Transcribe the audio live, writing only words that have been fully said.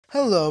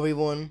Hello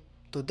everyone,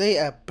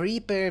 today I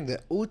prepared the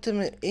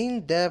ultimate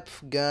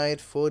in-depth guide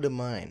for the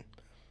mine.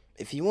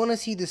 If you wanna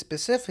see the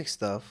specific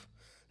stuff,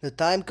 the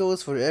time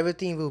codes for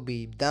everything will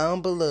be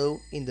down below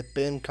in the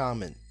pinned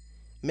comment.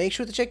 Make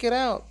sure to check it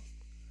out.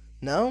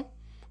 Now,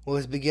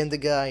 let's begin the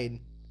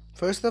guide.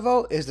 First of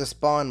all is the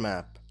spawn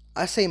map.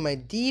 I say my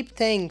deep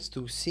thanks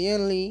to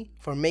Cian Lee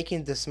for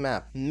making this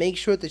map. Make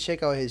sure to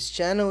check out his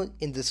channel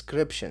in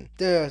description.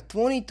 There are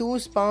 22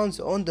 spawns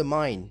on the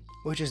mine,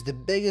 which is the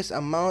biggest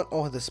amount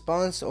of the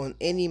spawns on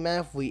any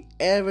map we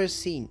ever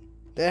seen.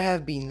 There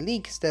have been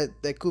leaks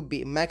that there could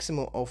be a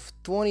maximum of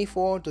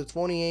 24 to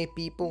 28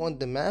 people on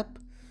the map,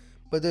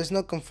 but there's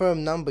no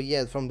confirmed number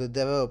yet from the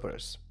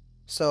developers.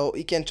 So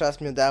you can trust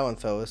me on that one,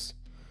 fellas.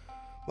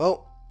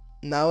 Well,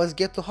 now let's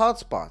get to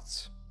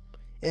hotspots.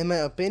 In my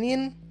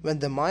opinion, when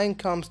the mine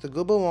comes to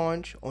global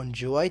launch on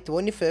July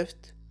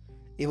 25th,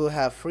 it will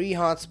have 3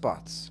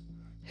 hotspots: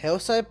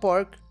 Hillside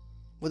Park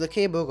with a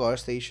cable car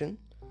station,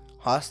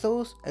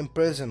 Hostels, and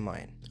Prison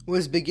Mine.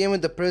 Let's begin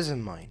with the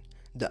Prison Mine.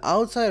 The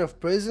outside of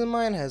Prison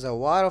Mine has a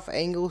lot of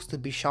angles to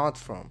be shot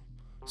from,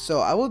 so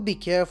I would be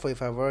careful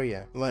if I were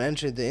you when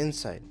entering the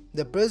inside.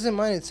 The Prison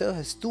Mine itself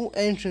has 2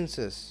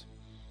 entrances.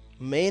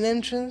 Main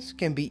entrance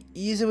can be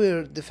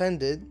easily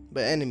defended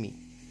by enemy,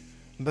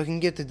 but can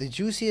get to the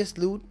juiciest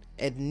loot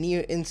at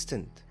near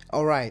instant.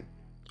 Alright,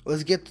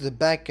 let's get to the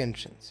back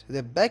entrance.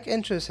 The back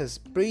entrance is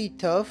pretty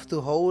tough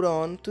to hold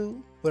on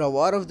to with a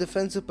lot of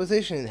defensive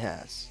position it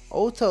has.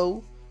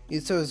 Although,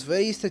 it serves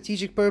very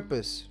strategic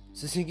purpose,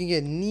 since you can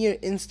get near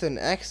instant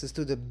access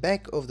to the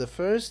back of the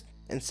first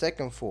and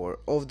second floor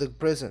of the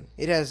prison.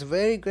 It has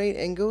very great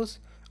angles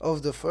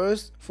of the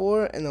first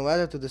floor and a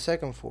ladder to the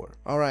second floor.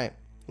 Alright,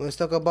 let's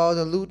talk about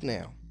the loot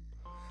now.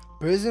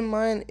 Prison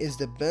Mine is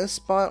the best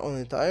spot on the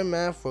entire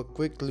map for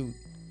quick loot.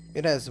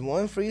 It has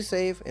 1 free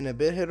safe in a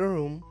bit hidden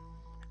room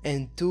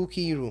and 2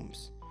 key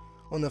rooms.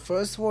 On the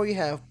first floor you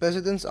have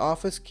President's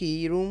office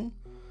key room,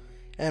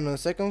 and on the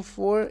second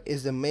floor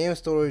is the main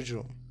storage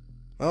room.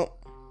 Well,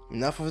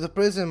 enough of the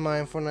Prison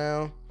Mine for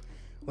now.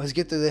 Let's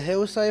get to the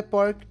Hillside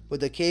Park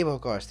with the cable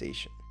car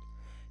station.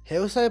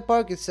 Hillside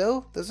Park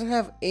itself doesn't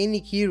have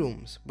any key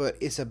rooms, but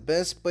it's the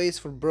best place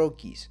for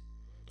brokies.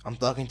 I'm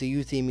talking to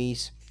you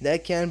teamies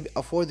that can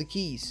afford the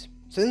keys,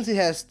 since it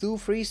has 2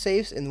 free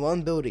safes in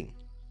 1 building.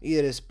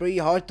 It is pretty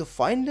hard to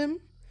find them,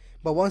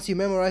 but once you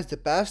memorize the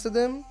paths to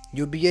them,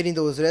 you'll be getting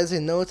those reds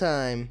in no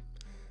time.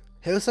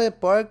 Hillside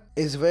Park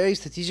is a very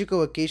strategical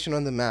location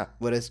on the map,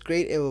 with its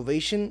great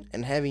elevation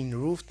and having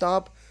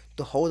rooftop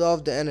to hold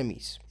off the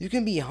enemies. You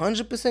can be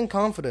 100%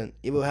 confident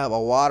it will have a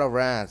lot of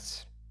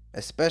rats,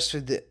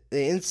 especially the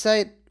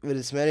inside with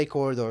its many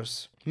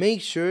corridors. Make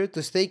sure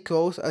to stay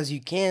close as you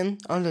can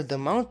under the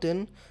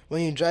mountain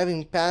when you're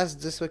driving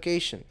past this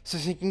location,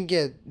 since you can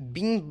get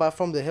beamed by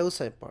from the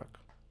Hillside Park.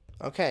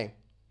 Okay,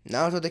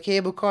 now to the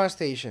cable car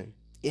station.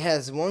 It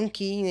has 1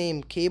 key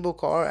named Cable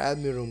Car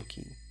Admin Room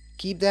Key.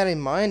 Keep that in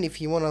mind if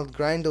you wanna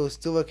grind those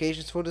 2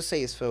 locations for the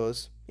safes,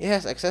 fellas. It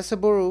has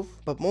accessible roof,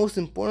 but most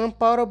important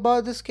part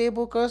about this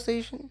cable car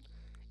station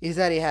is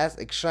that it has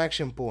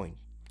extraction point,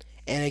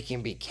 and it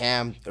can be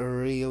camped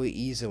really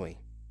easily.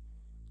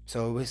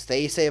 So we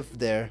stay safe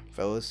there,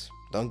 fellas.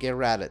 Don't get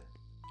ratted.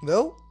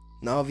 Well,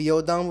 now we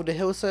are done with the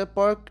Hillside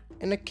Park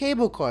and the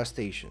cable car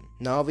station.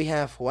 Now we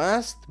have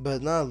last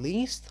but not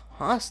least,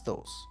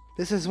 Hostels.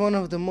 This is one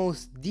of the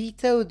most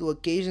detailed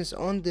locations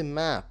on the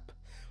map,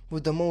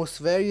 with the most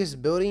various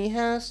building it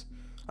has.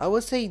 I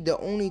would say the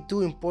only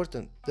 2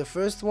 important. The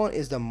first one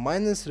is the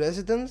miner's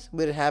residence,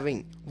 with it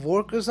having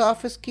worker's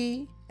office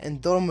key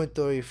and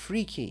dormitory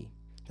free key.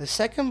 The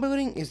second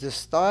building is the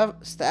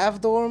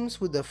staff dorms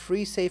with a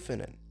free safe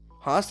in it.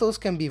 Hostels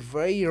can be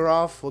very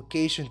rough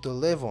location to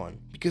live on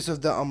because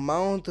of the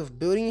amount of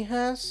building it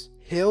has,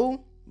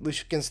 hill which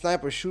you can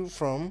sniper shoot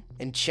from,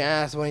 and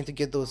Chaz wanting to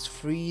get those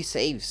free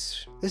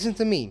saves. Listen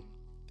to me,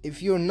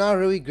 if you're not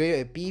really great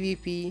at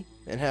PvP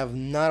and have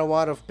not a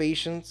lot of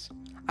patience,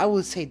 I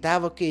would say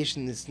that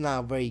location is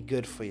not very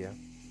good for you.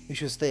 You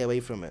should stay away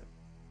from it.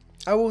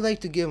 I would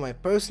like to give my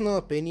personal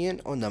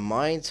opinion on the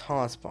mine's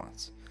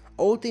hotspots.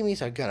 All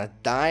teammates are gonna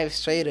dive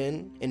straight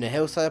in the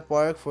Hillside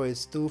Park for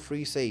its 2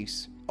 free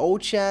saves.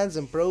 Old Chads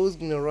and pros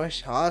gonna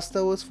rush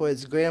Hostels for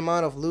its great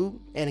amount of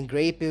loot and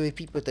great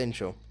PvP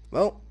potential.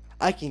 Well,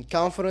 I can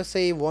confidently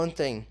say one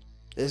thing: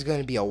 there's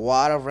gonna be a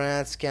lot of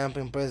rats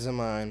camping Prison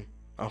Mine,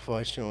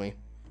 unfortunately.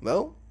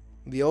 Well,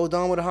 we all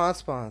done with the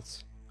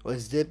hotspots.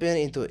 Let's dip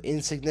into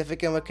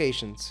insignificant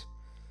locations.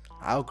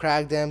 I'll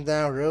crack them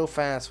down real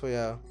fast for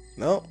y'all.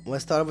 Well,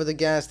 let's start with the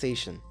gas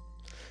station.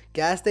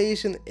 Gas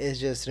station is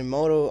just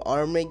remote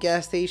armory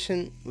gas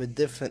station with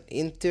different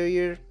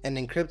interior and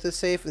encrypted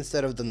safe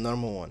instead of the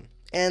normal one.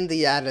 And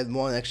they added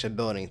 1 extra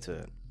building to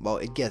it. Well,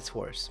 it gets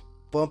worse.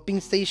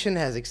 Pumping station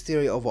has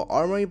exterior of an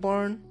armory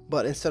barn,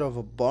 but instead of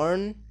a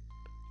barn,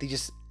 they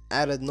just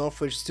added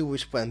Northridge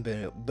sewage plant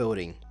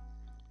building.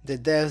 The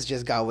devs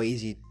just got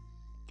lazy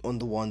on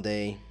the one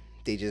day.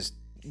 They just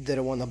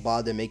didn't want to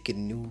bother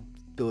making new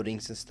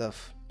buildings and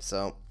stuff.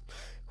 So,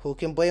 who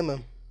can blame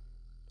them?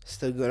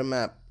 Still good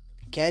map.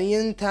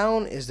 Canyon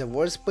Town is the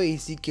worst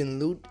place you can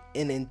loot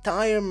an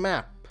entire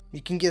map.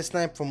 You can get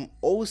sniped from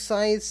all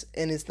sides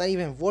and it's not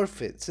even worth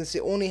it since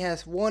it only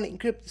has one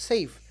encrypted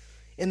safe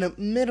in the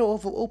middle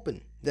of the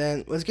open.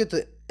 Then let's get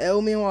to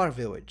El Miramar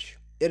Village.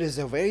 It is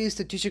a very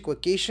strategic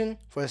location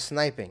for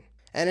sniping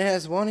and it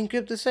has one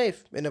encrypted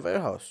safe in a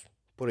warehouse.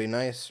 Pretty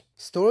nice.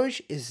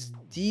 Storage is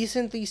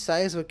decently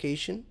sized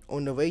location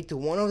on the way to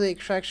one of the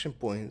extraction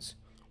points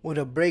with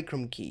a break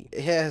room key.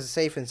 It has a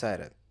safe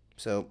inside it.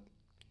 So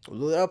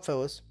loot it up,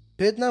 fellas.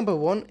 Pit number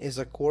 1 is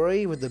a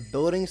quarry with the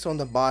buildings on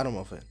the bottom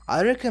of it.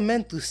 I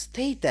recommend to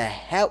stay the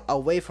hell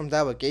away from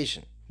that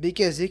location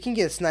because you can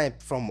get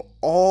sniped from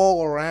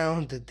all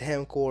around the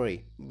damn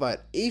quarry.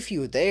 But if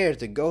you dare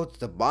to go to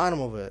the bottom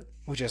of it,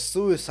 which is a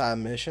suicide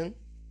mission,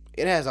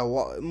 it has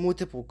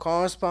multiple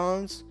car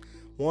spawns,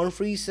 one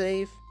free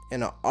save,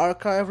 and an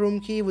archive room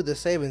key with a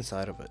save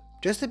inside of it.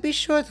 Just to be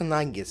sure to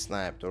not get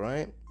sniped,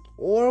 alright?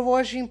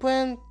 Overwatching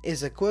plan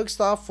is a quick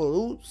stop for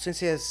loot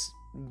since it has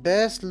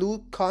best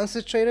loot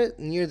concentrated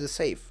near the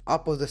safe,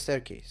 up of the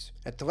staircase.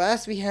 At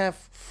last we have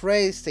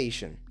Freight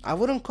Station. I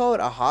wouldn't call it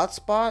a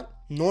hotspot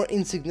nor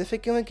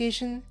insignificant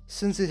location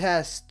since it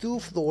has 2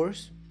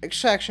 floors,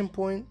 extraction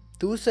point,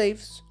 2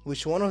 safes,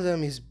 which one of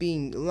them is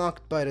being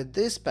locked by the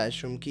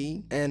dispatch room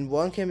key, and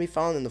one can be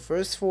found in the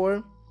first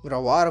floor with a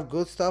lot of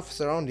good stuff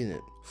surrounding it.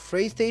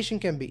 Freight Station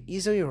can be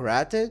easily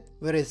ratted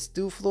with its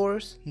 2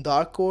 floors,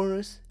 dark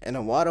corners, and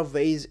a lot of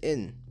ways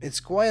in. It's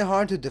quite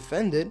hard to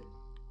defend it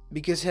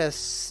because it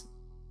has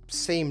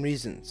same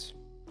reasons.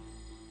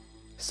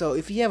 So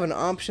if you have an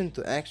option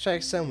to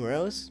extract somewhere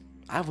else,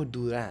 I would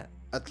do that.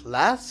 At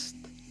last,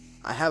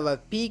 I have a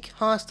peak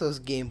Hostels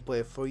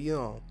gameplay for you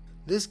all.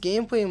 This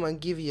gameplay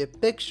might give you a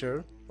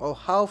picture of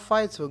how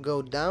fights will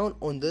go down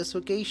on this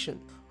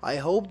location. I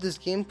hope this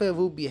gameplay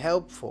will be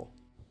helpful.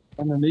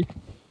 Underneath.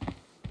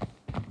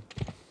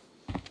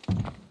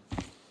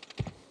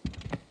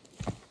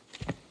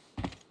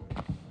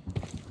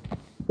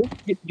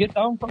 Get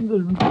down from the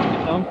roof.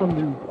 Get down from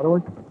the roof. I don't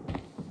want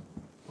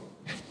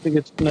to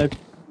get sniped.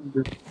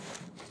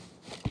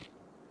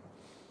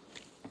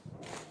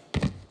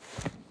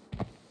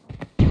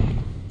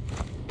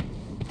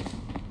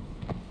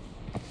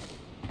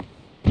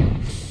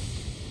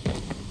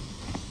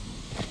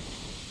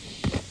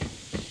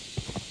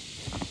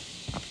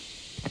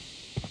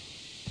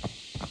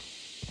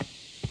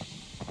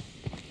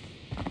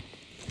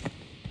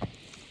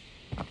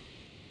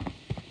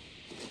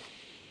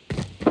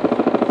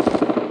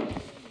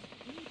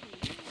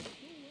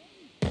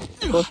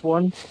 Plus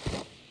 1.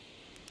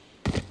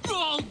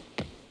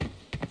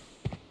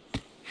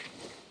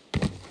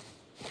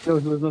 No,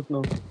 he was not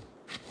no.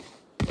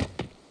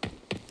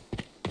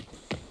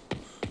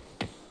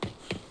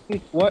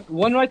 What?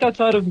 One right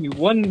outside of me,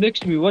 one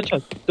next to me, watch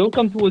out. Don't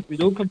come towards me,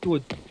 don't come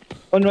towards me.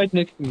 One right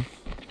next to me.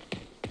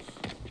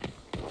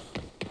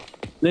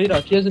 Nade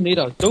out, he has a nade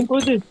out. Don't go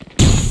there.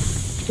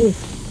 Oh.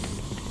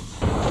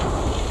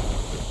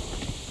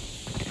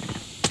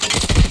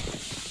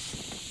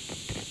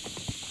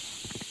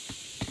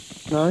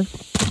 Nice.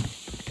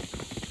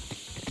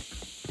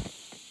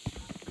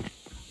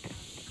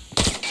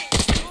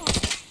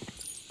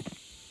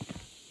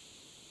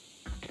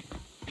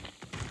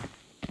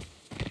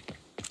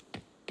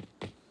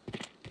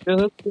 Yeah,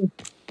 that's good.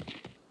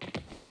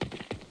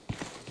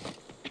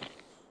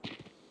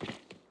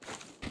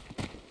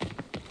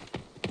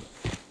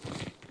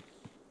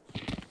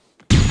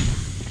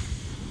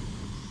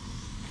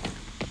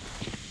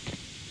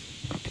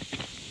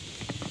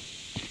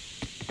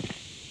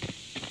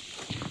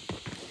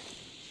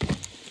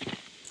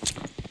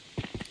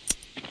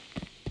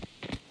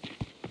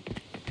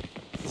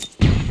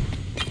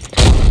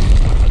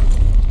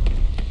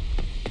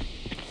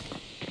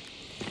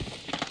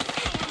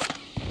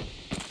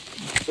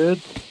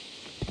 Good.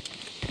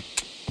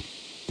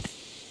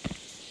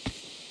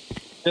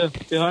 Yeah,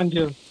 behind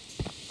you.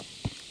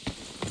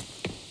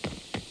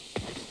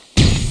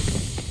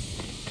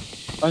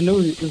 I know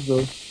he is though.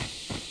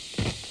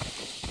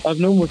 I have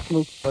no more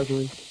smoke, by the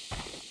way.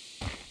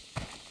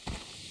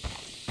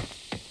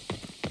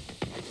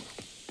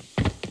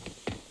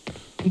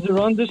 He's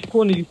around this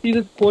corner. You see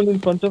this corner in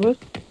front of us?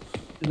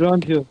 He's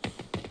around here.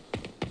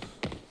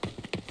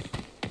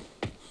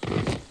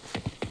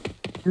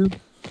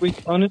 Wait,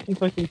 honestly,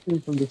 if I can see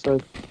him from this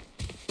side.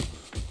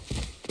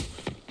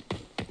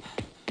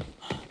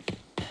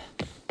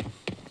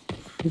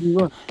 Where do you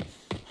run?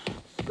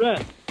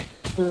 Run!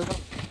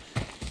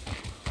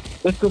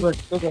 Let's go back,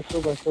 go back,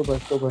 go back, go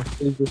back, go back.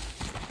 There you go.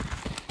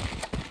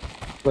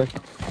 Back.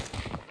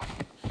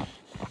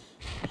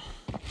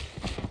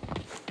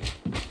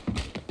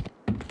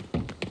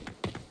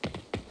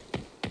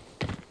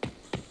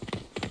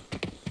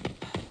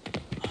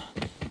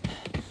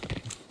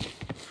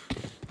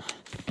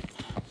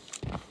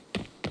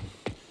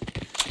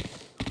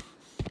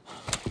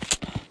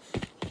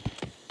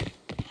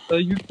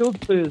 You killed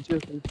players,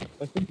 yes.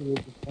 I think it was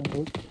the time,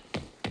 right?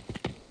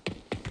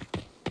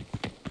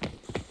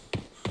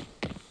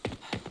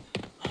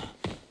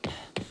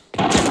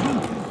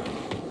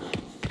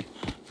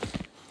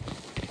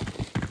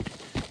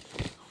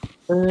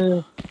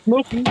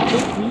 Smoke me,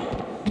 smoke me,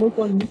 smoke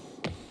on me.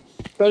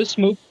 Try to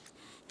smoke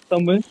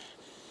somewhere.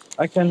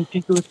 I can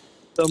peek with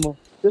thermal.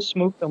 Just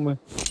smoke somewhere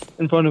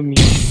in front of me.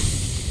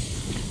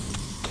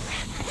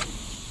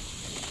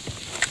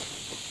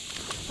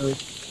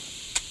 Alright.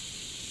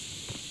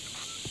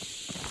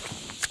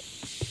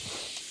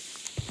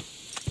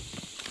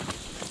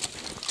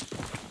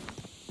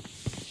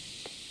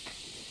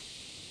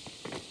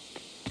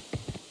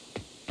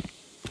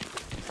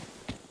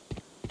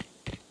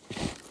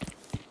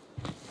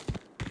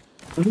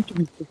 I need to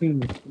be cooking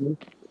this. You know?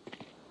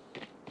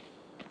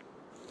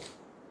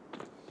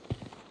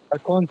 I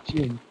can't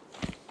see him.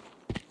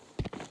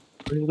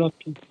 He's not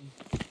peeking.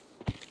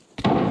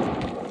 I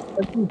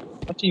see him.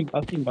 I see him.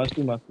 I see him. I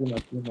see him. I see him. I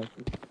see him. I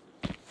see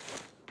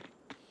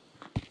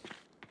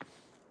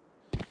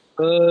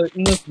him.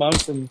 In this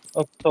mountain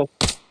up top.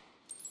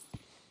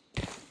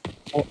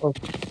 Or up.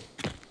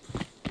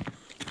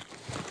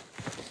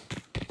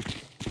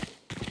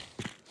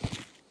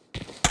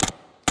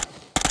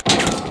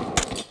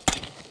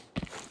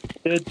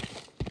 Dead.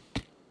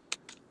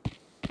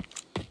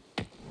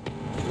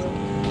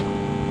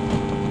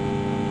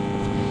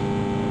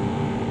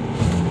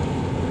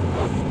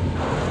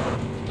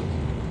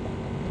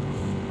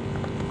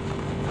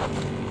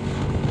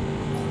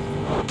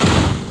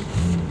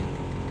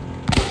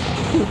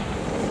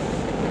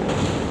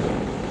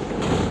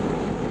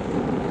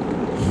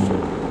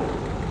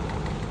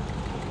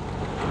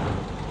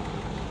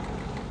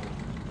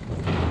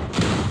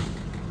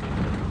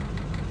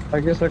 I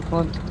guess I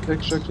can't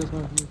extract this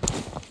one.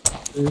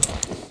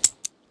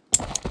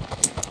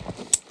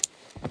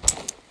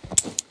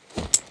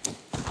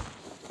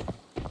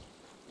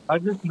 I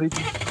just made it.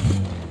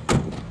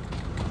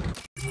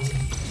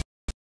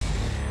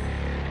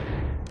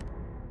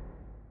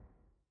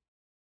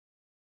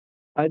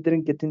 I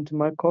didn't get into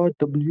my car.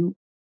 W.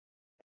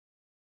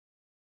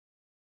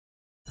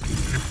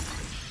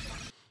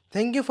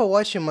 Thank you for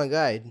watching my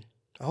guide.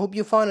 I hope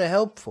you found it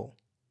helpful.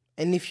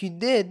 And if you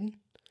did,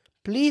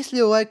 please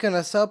leave a like and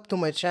a sub to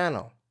my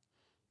channel.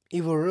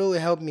 It will really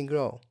help me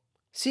grow.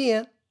 See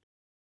ya!